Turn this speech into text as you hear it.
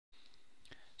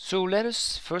So let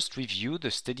us first review the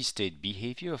steady-state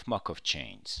behavior of Markov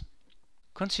chains.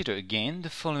 Consider again the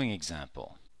following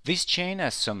example. This chain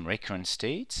has some recurrent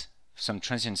states, some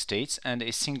transient states, and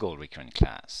a single recurrent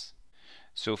class.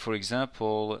 So for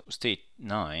example, state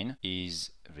 9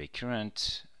 is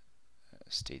recurrent,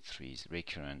 state 3 is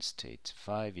recurrent, state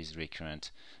 5 is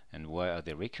recurrent. And why are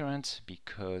they recurrent?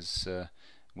 Because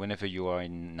whenever you are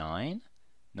in 9,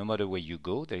 no matter where you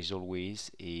go, there is always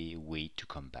a way to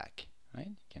come back. Right?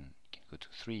 You can go to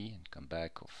 3 and come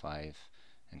back, or 5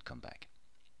 and come back.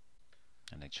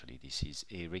 And actually this is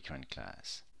a recurrent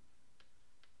class.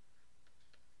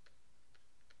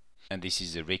 And this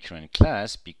is a recurrent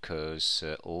class because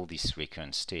all these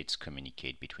recurrent states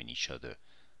communicate between each other.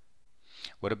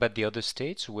 What about the other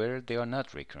states where they are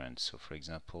not recurrent? So for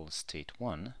example, state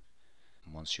 1,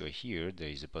 once you're here, there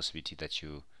is a possibility that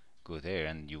you go there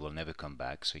and you will never come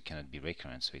back, so it cannot be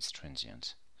recurrent, so it's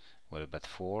transient. What about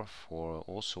 4? 4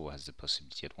 also has the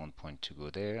possibility at one point to go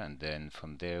there, and then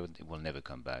from there it will never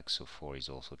come back, so 4 is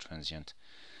also transient.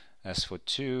 As for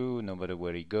 2, no matter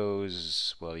where he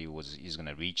goes, well, he's going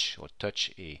to reach or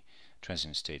touch a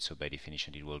transient state, so by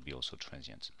definition it will be also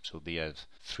transient. So they have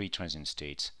 3 transient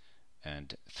states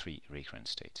and 3 recurrent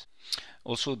states.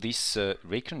 Also, this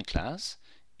recurrent class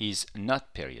is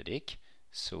not periodic,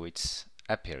 so it's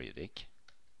aperiodic.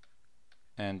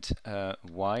 And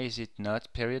why is it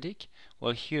not periodic?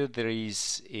 Well, here there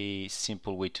is a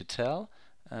simple way to tell.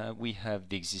 We have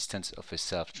the existence of a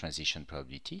self-transition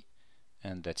probability,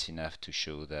 and that's enough to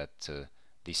show that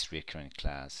this recurrent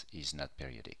class is not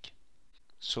periodic.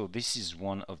 So this is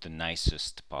one of the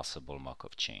nicest possible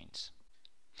Markov chains,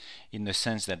 in the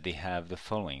sense that they have the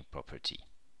following property.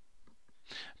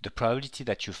 The probability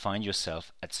that you find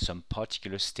yourself at some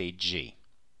particular state j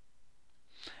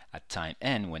at time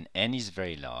n, when n is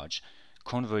very large,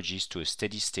 converges to a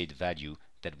steady state value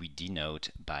that we denote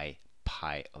by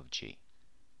pi of j.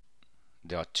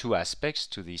 There are 2 aspects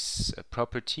to this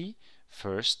property.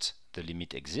 First, the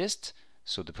limit exists,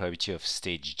 so the probability of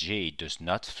stage j does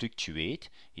not fluctuate.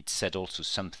 It settles to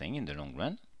something in the long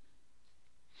run.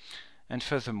 And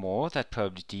furthermore, that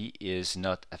probability is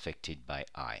not affected by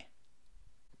I.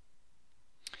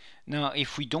 Now,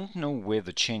 if we don't know where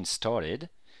the chain started,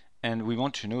 and we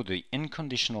want to know the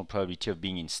unconditional probability of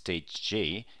being in stage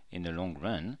j in the long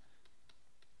run,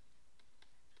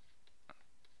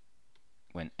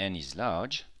 when n is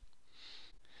large,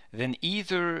 then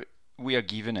either we are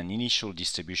given an initial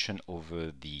distribution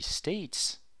over the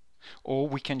states, or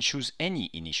we can choose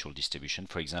any initial distribution.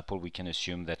 For example, we can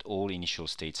assume that all initial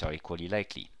states are equally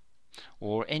likely,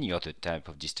 or any other type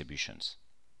of distributions.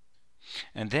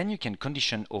 And then you can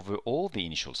condition over all the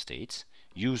initial states,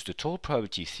 use the total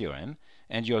probability theorem,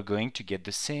 and you are going to get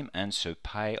the same answer,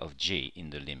 pi of j,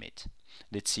 in the limit.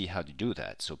 Let's see how to do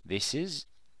that. So this is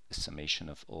the summation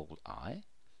of all I.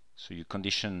 So you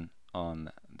condition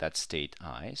on that state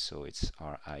I, so it's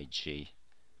rij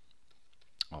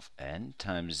of n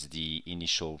times the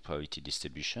initial probability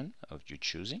distribution of your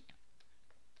choosing.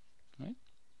 Right?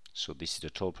 So this is the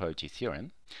total probability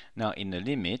theorem. Now in the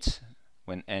limit,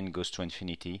 when n goes to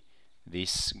infinity,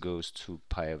 this goes to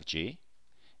pi of j,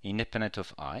 independent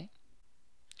of I.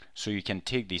 So you can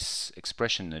take this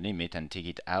expression in the limit and take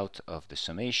it out of the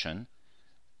summation,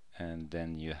 and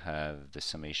then you have the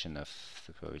summation of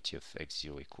the probability of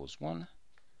x0 equals 1.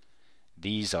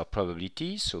 These are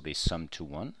probabilities, so they sum to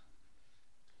 1.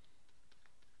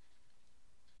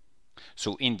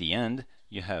 So in the end,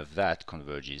 you have that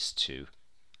converges to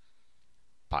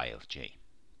pi of j.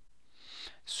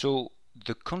 So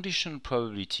the conditional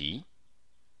probability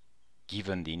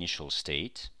given the initial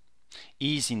state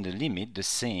is in the limit the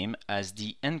same as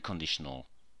the unconditional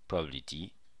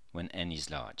probability when n is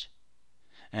large.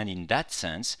 And in that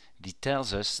sense, it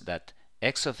tells us that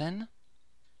x of n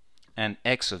and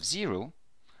x of 0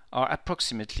 are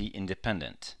approximately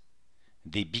independent.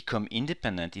 They become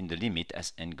independent in the limit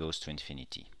as n goes to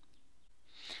infinity.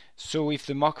 So if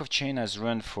the Markov chain has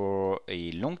run for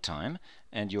a long time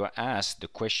and you are asked the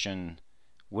question,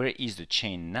 where is the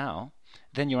chain now?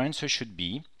 Then your answer should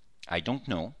be, I don't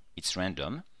know, it's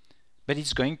random, but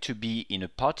it's going to be in a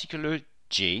particular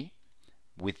j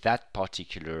with that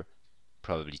particular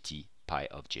probability pi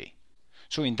of j.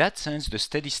 So in that sense, the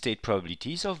steady state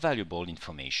probabilities are valuable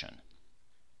information.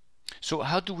 So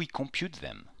how do we compute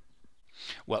them?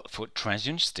 Well, for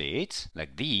transient states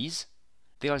like these,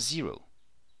 they are 0.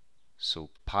 So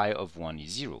pi of 1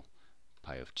 is 0,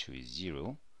 pi of 2 is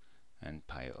 0, and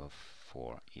pi of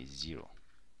 4 is 0.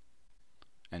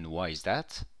 And why is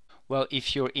that? Well,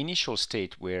 if your initial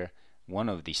state were one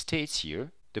of these states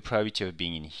here, the probability of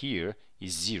being in here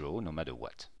is 0 no matter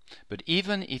what. But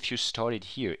even if you started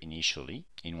here initially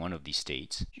in one of these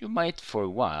states, you might for a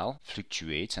while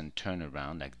fluctuate and turn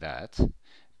around like that.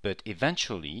 But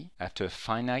eventually, after a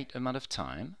finite amount of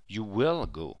time, you will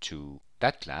go to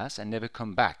that class and never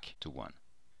come back to one.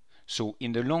 So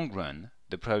in the long run,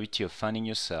 the probability of finding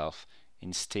yourself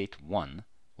in state 1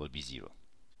 will be 0.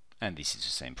 And this is the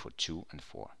same for 2 and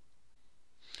 4.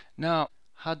 Now,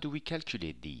 how do we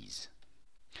calculate these?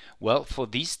 Well, for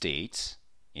these states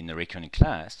in the recurrent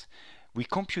class, we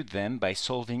compute them by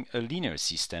solving a linear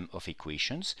system of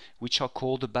equations, which are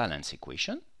called the balance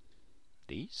equation,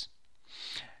 these,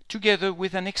 together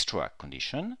with an extra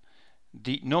condition,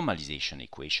 the normalization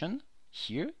equation,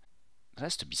 here,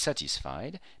 has to be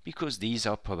satisfied because these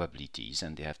are probabilities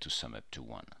and they have to sum up to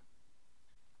 1.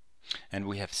 And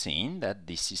we have seen that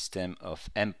the system of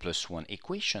m+1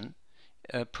 equation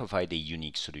provide a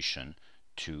unique solution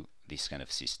to this kind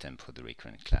of system for the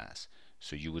recurrent class.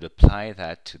 So you would apply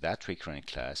that to that recurrent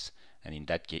class, and in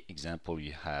that example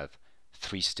you have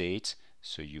 3 states,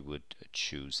 so you would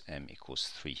choose m equals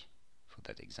 3 for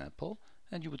that example,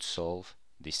 and you would solve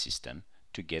this system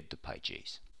to get the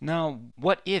pi_j's. Now,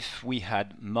 what if we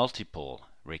had multiple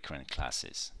recurrent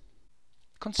classes?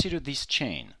 Consider this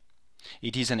chain.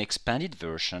 It is an expanded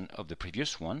version of the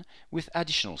previous one with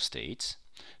additional states.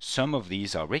 Some of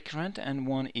these are recurrent and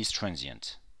one is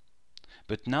transient.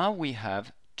 But now we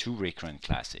have 2 recurrent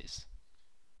classes.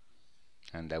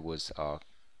 And that was our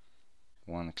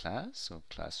one class, so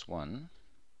class 1.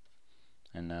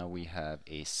 And now we have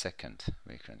a second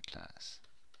recurrent class,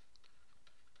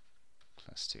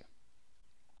 class 2.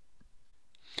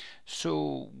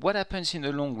 So what happens in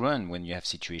the long run when you have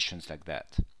situations like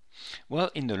that? Well,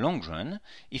 in the long run,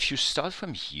 if you start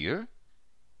from here,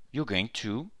 you're going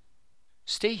to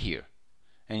stay here.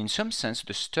 And in some sense,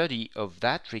 the study of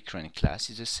that recurrent class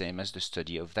is the same as the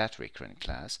study of that recurrent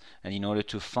class. And in order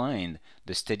to find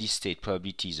the steady state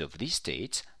probabilities of these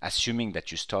states, assuming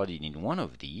that you started in one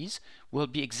of these, will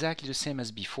be exactly the same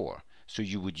as before. So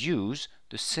you would use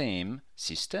the same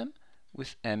system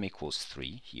with m equals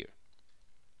 3 here.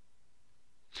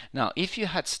 Now, if you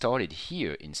had started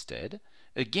here instead,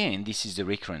 again, this is the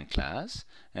recurrent class,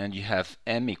 and you have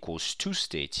m equals 2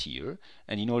 states here,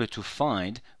 and in order to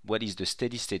find what is the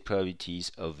steady state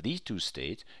probabilities of these 2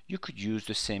 states, you could use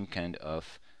the same kind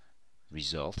of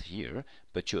result here,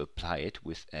 but you apply it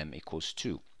with m equals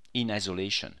 2 in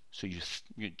isolation. So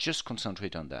you just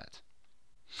concentrate on that.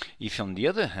 If on the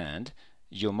other hand,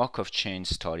 your Markov chain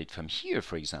started from here,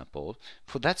 for example,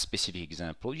 for that specific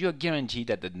example, you are guaranteed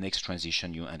that at the next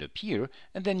transition you end up here,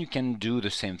 and then you can do the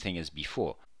same thing as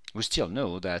before. We still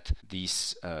know that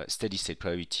this steady state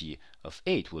probability of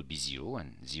 8 will be 0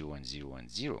 and 0 and 0 and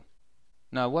 0.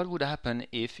 Now, what would happen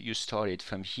if you started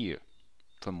from here,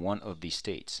 from one of these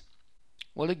states?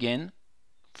 Well, again,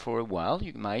 for a while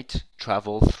you might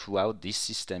travel throughout this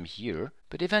system here,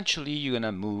 but eventually you're going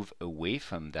to move away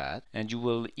from that, and you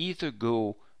will either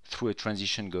go through a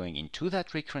transition going into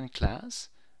that recurrent class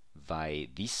via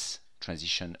this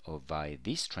transition or via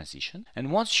this transition,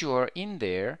 and once you are in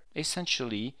there,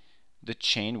 essentially the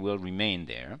chain will remain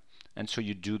there, and so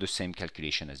you do the same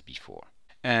calculation as before.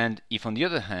 And if on the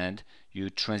other hand you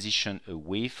transition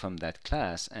away from that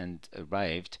class and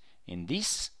arrived in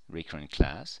this recurrent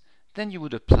class, then you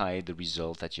would apply the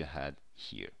result that you had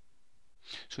here.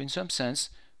 So in some sense,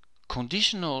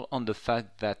 conditional on the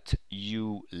fact that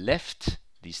you left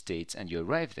these states and you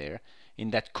arrived there,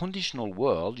 in that conditional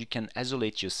world you can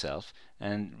isolate yourself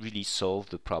and really solve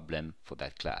the problem for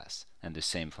that class, and the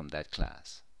same from that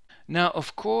class. Now,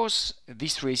 of course,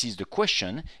 this raises the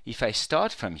question, if I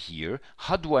start from here,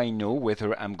 how do I know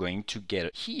whether I'm going to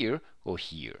get here or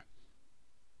here?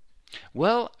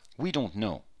 Well, we don't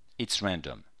know. It's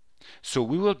random. So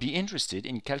we will be interested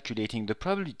in calculating the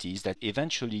probabilities that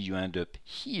eventually you end up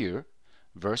here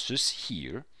versus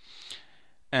here.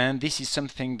 And this is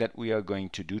something that we are going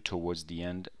to do towards the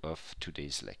end of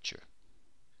today's lecture.